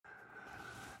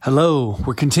Hello,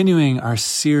 we're continuing our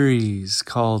series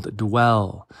called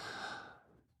Dwell,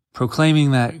 proclaiming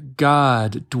that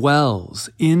God dwells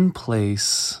in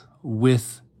place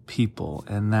with people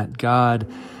and that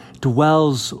God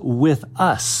dwells with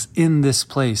us in this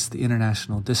place, the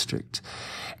International District.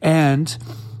 And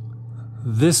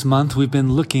this month we've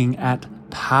been looking at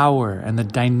power and the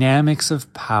dynamics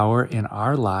of power in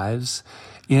our lives,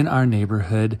 in our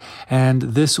neighborhood. And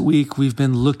this week we've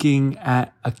been looking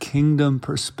at a kingdom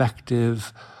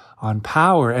perspective on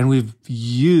power. And we've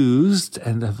used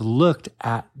and have looked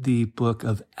at the book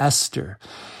of Esther.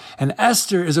 And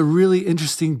Esther is a really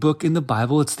interesting book in the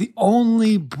Bible. It's the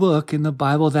only book in the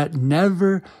Bible that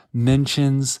never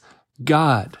mentions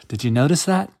God. Did you notice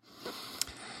that?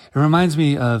 It reminds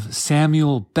me of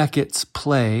Samuel Beckett's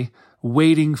play,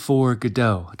 Waiting for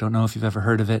Godot. I don't know if you've ever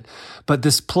heard of it, but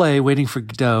this play, Waiting for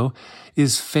Godot,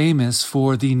 is famous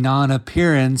for the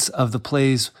non-appearance of the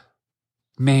play's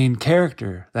main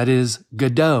character, that is,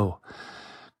 Godot.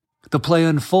 The play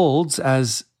unfolds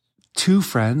as two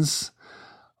friends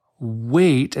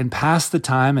wait and pass the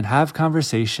time and have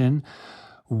conversation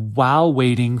while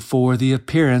waiting for the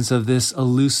appearance of this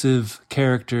elusive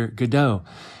character, Godot.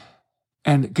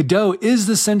 And Godot is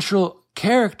the central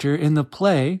character in the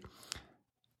play,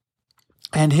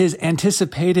 and his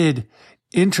anticipated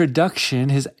introduction,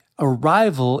 his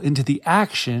arrival into the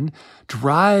action,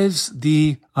 drives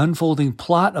the unfolding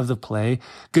plot of the play.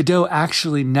 Godot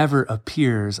actually never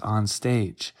appears on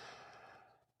stage.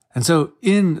 And so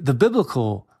in the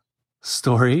biblical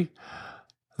story,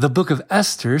 the book of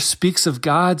Esther speaks of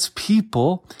God's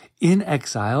people in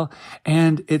exile,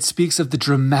 and it speaks of the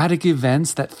dramatic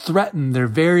events that threaten their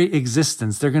very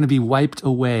existence. They're going to be wiped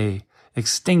away,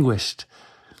 extinguished.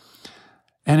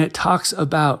 And it talks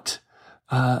about,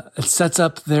 it sets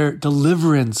up their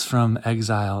deliverance from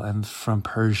exile and from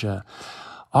Persia.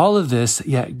 All of this,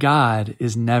 yet God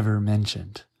is never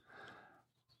mentioned.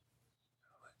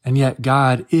 And yet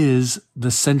God is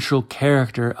the central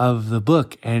character of the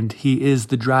book, and he is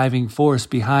the driving force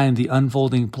behind the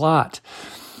unfolding plot.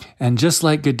 And just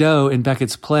like Godot in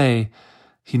Beckett's play,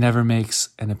 he never makes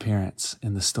an appearance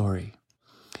in the story.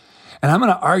 And I'm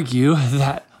going to argue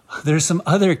that there's some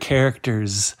other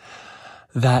characters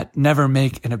that never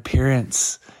make an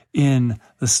appearance in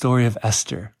the story of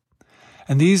Esther.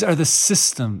 And these are the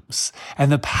systems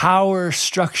and the power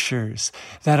structures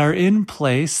that are in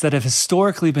place, that have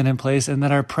historically been in place, and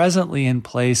that are presently in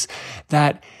place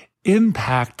that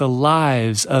impact the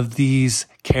lives of these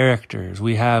characters.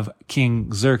 We have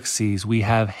King Xerxes. We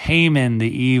have Haman,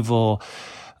 the evil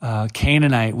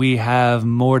Canaanite. We have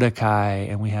Mordecai,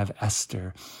 and we have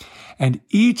Esther. And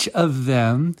each of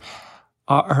them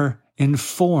are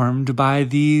informed by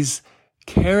these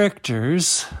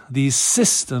characters, these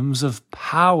systems of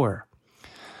power.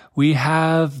 We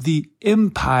have the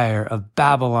empire of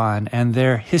Babylon and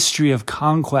their history of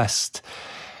conquest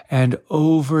and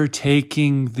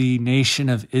overtaking the nation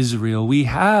of Israel. We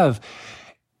have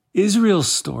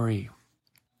Israel's story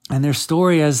and their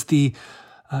story as the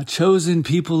chosen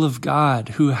people of God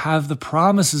who have the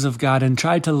promises of God and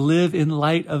try to live in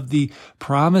light of the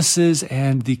promises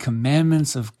and the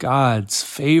commandments of God's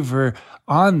favor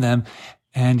on them.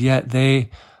 And yet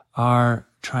they are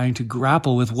trying to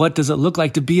grapple with what does it look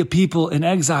like to be a people in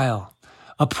exile,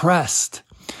 oppressed.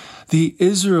 The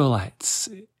Israelites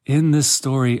in this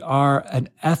story are an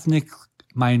ethnic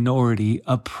minority,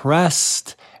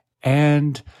 oppressed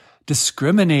and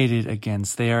discriminated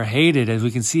against. They are hated. As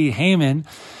we can see, Haman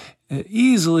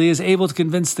easily is able to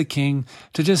convince the king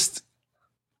to just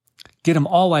get them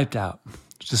all wiped out.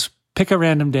 Just pick a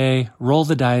random day, roll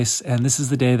the dice, and this is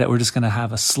the day that we're just going to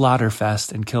have a slaughter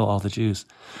fest and kill all the Jews.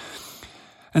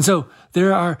 And so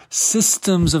there are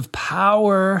systems of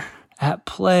power at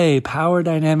play, power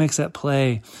dynamics at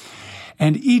play.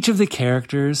 And each of the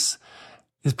characters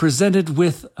is presented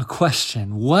with a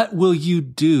question. What will you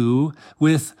do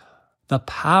with the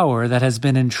power that has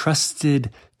been entrusted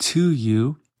to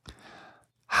you?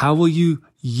 How will you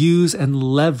use and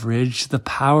leverage the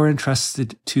power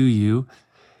entrusted to you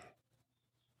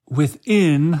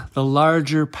within the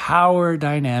larger power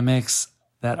dynamics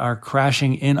that are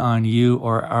crashing in on you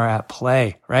or are at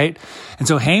play, right? And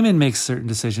so Haman makes certain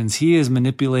decisions. He is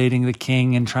manipulating the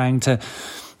king and trying to,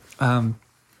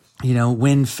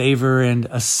 win favor and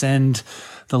ascend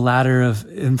the ladder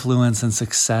of influence and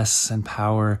success and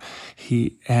power.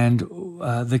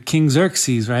 The King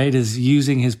Xerxes, right, is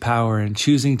using his power and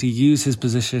choosing to use his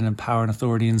position and power and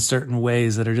authority in certain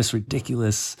ways that are just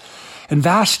ridiculous. And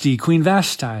Vashti, Queen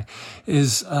Vashti,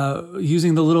 is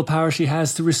using the little power she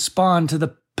has to respond to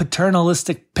the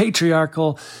paternalistic,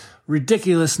 patriarchal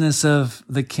ridiculousness of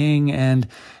the king, and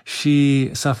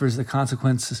she suffers the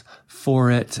consequences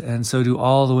for it. And so do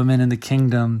all the women in the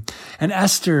kingdom. And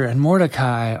Esther and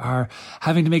Mordecai are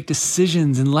having to make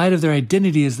decisions in light of their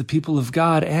identity as the people of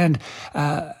God and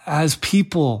as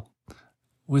people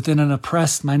within an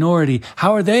oppressed minority.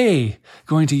 How are they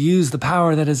going to use the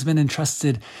power that has been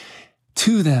entrusted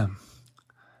to them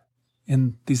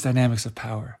in these dynamics of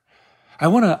power? I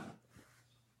want to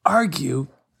argue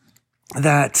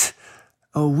that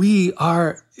we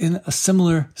are in a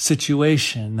similar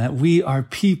situation, that we are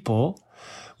people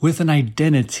with an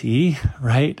identity,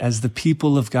 right? As the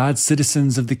people of God,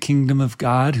 citizens of the kingdom of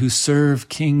God who serve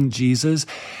King Jesus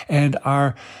and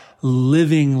are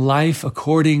living life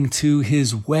according to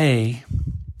his way,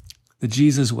 the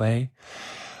Jesus way.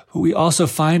 But we also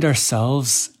find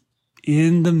ourselves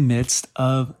in the midst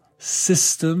of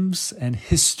systems and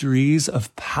histories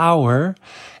of power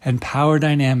and power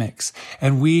dynamics.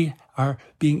 And we are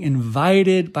being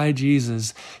invited by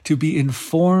Jesus to be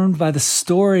informed by the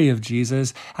story of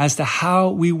Jesus as to how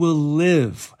we will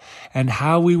live and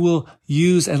how we will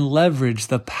use and leverage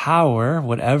the power,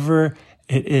 whatever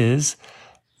it is,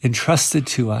 entrusted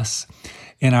to us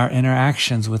in our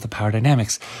interactions with the power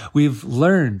dynamics. We've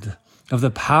learned of the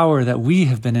power that we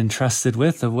have been entrusted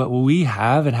with, of what we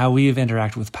have and how we have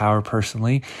interacted with power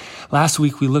personally. Last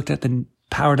week, we looked at the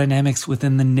power dynamics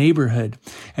within the neighborhood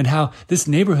and how this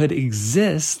neighborhood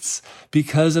exists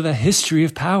because of a history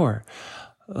of power.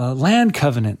 Land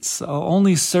covenants,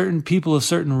 only certain people of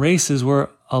certain races were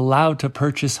allowed to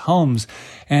purchase homes,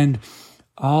 and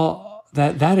all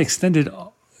that extended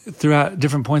throughout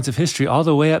different points of history, all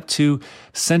the way up to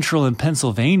central and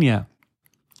Pennsylvania,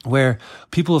 where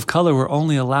people of color were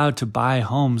only allowed to buy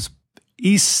homes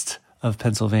east of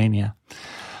Pennsylvania.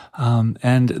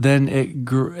 And then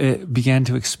it began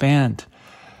to expand.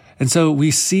 And so we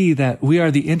see that we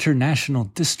are the international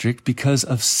district because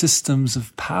of systems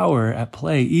of power at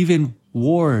play, even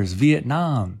wars,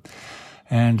 Vietnam,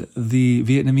 and the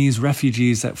Vietnamese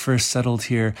refugees that first settled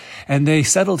here. And they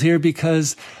settled here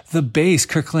because the base,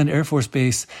 Kirkland Air Force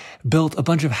Base, built a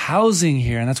bunch of housing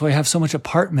here. And that's why we have so much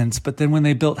apartments. But then when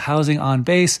they built housing on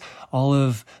base, all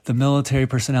of the military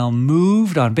personnel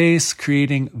moved on base,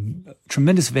 creating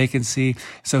tremendous vacancy.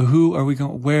 So how are we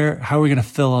going to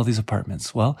fill all these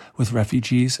apartments? Well, with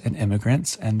refugees and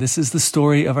immigrants. And this is the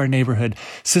story of our neighborhood,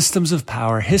 systems of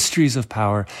power, histories of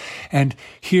power. And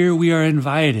here we are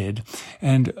invited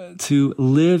and to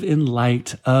live in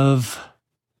light of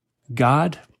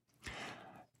God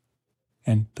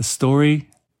and the story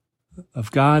of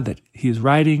God that he is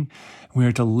writing. We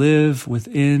are to live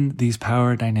within these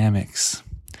power dynamics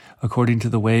according to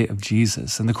the way of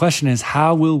Jesus. And the question is,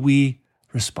 how will we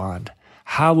respond?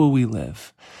 How will we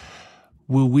live?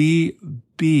 Will we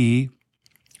be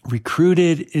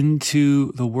recruited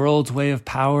into the world's way of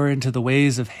power, into the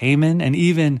ways of Haman, and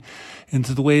even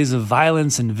into the ways of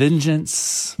violence and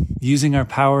vengeance, using our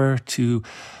power to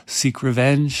seek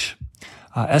revenge?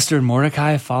 Esther and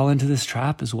Mordecai fall into this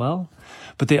trap as well.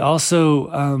 But they also,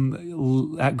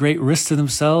 at great risk to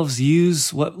themselves,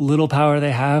 use what little power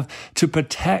they have to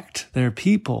protect their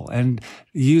people and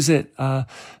use it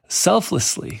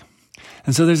selflessly.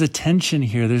 And so there's a tension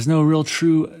here. There's no real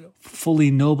true,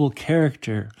 fully noble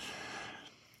character.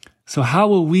 So how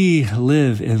will we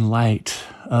live in light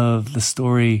of the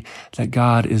story that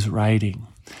God is writing?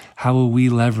 How will we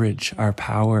leverage our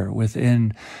power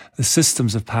within the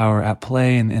systems of power at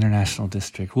play in the International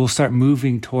District? We'll start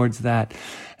moving towards that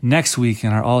next week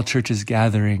in our All Churches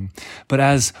gathering. But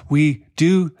as we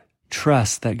do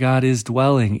trust that God is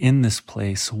dwelling in this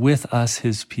place with us,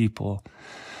 his people,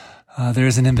 there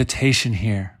is an invitation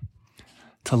here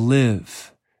to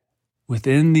live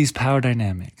within these power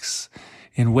dynamics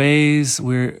in ways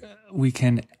where we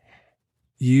can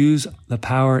use the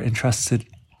power entrusted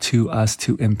to us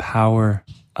to empower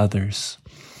others.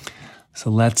 So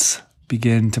let's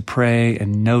begin to pray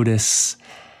and notice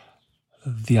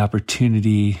the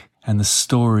opportunity and the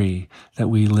story that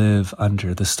we live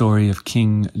under, the story of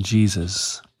King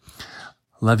Jesus.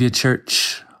 Love you,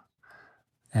 church,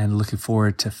 and looking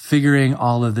forward to figuring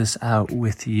all of this out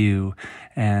with you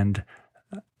and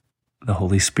the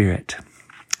Holy Spirit.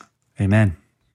 Amen.